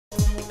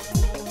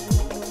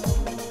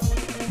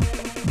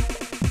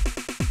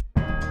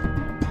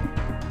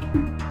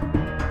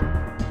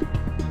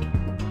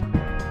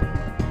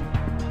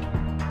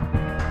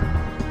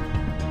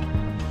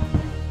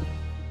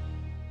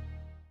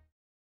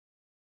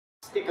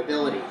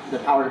stickability, the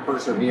power to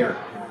persevere.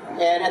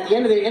 And at the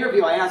end of the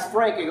interview, I asked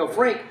Frank, I go,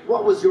 Frank,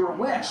 what was your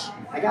wish?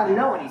 I got to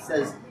know. And he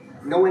says,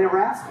 no one ever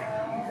asked me.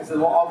 I said,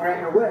 well, I'll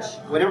grant your wish.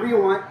 Whatever you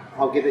want,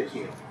 I'll give it to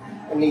you.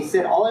 And he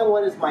said, all I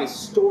want is my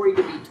story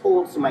to be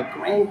told so my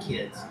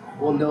grandkids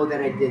will know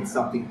that I did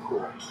something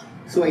cool.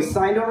 So he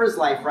signed over his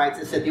life rights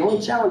and said, the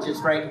only challenge is,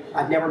 Frank,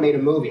 I've never made a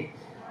movie.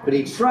 But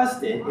he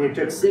trusted, and it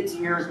took 6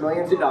 years,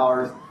 millions of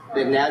dollars,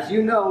 and as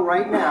you know,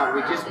 right now,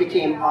 we just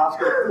became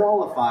Oscar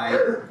qualified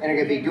and are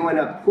going to be doing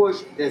a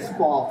push this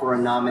fall for a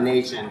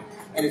nomination.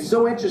 And it's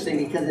so interesting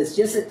because it's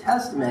just a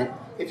testament,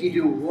 if you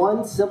do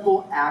one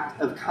simple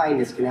act of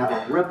kindness can have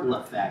a ripple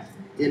effect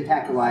to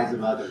impact the lives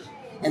of others.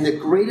 And the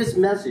greatest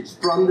message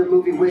from the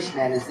movie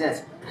Wishman is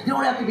this: you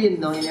don't have to be a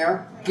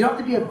millionaire, you don't have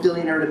to be a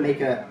billionaire to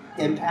make an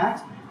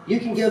impact. You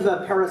can give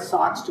a pair of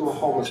socks to a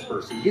homeless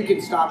person. You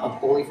can stop a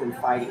bully from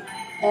fighting.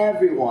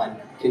 Everyone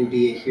can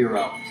be a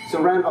hero.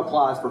 So round of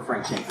applause for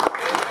Frank Shankwitz.